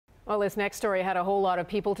Well, this next story had a whole lot of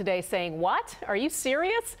people today saying, "What? Are you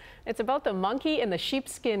serious?" It's about the monkey in the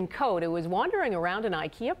sheepskin coat who was wandering around an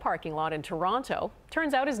IKEA parking lot in Toronto.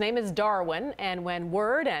 Turns out his name is Darwin, and when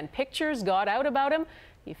word and pictures got out about him,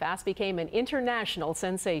 he fast became an international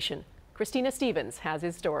sensation. Christina Stevens has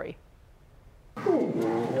his story.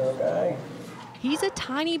 He's a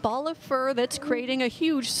tiny ball of fur that's creating a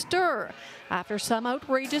huge stir after some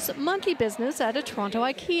outrageous monkey business at a Toronto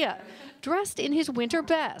IKEA. Dressed in his winter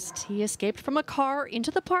best, he escaped from a car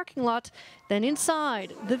into the parking lot. Then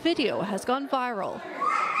inside, the video has gone viral.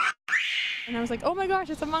 And I was like, oh my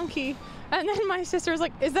gosh, it's a monkey. And then my sister was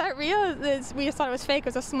like, is that real? We just thought it was fake. It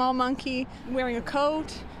was a small monkey wearing a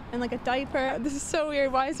coat and like a diaper. This is so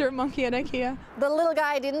weird. Why is there a monkey at IKEA? The little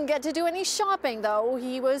guy didn't get to do any shopping, though.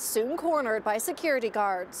 He was soon cornered by security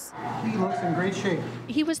guards. He looks in great shape.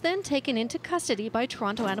 He was then taken into custody by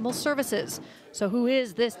Toronto Animal Services. So who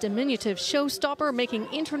is this diminutive showstopper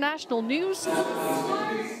making international news?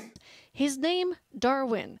 His name,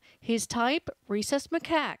 Darwin. His type, rhesus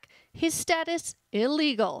macaque. His status,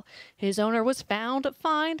 illegal. His owner was found,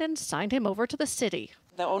 fined, and signed him over to the city.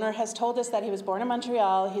 The owner has told us that he was born in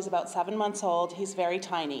Montreal. He's about 7 months old. He's very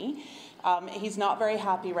tiny. He's not very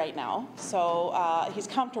happy right now. So he's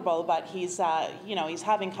comfortable, but he's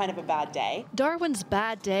having kind of a bad day. Darwin's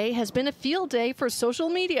bad day has been a field day for social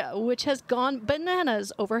media, which has gone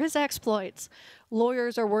bananas over his exploits.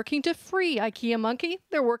 Lawyers are working to free IKEA Monkey.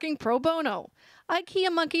 They're working pro bono.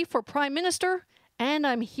 IKEA Monkey for Prime Minister. And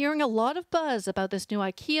I'm hearing a lot of buzz about this new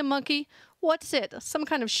IKEA Monkey. What's it? Some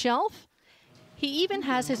kind of shelf? He even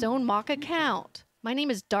has his own mock account. My name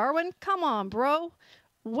is Darwin. Come on, bro.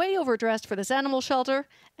 Way overdressed for this animal shelter,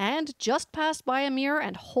 and just passed by a mirror,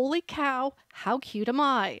 and holy cow, how cute am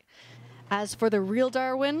I? As for the real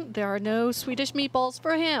Darwin, there are no Swedish meatballs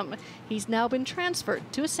for him. He's now been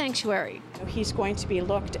transferred to a sanctuary. He's going to be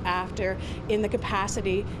looked after in the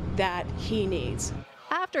capacity that he needs.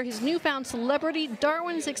 After his newfound celebrity,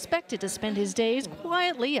 Darwin's expected to spend his days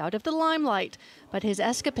quietly out of the limelight. But his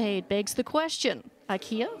escapade begs the question,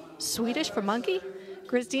 IKEA? Swedish for monkey?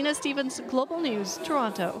 Christina Stevens, Global News,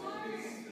 Toronto.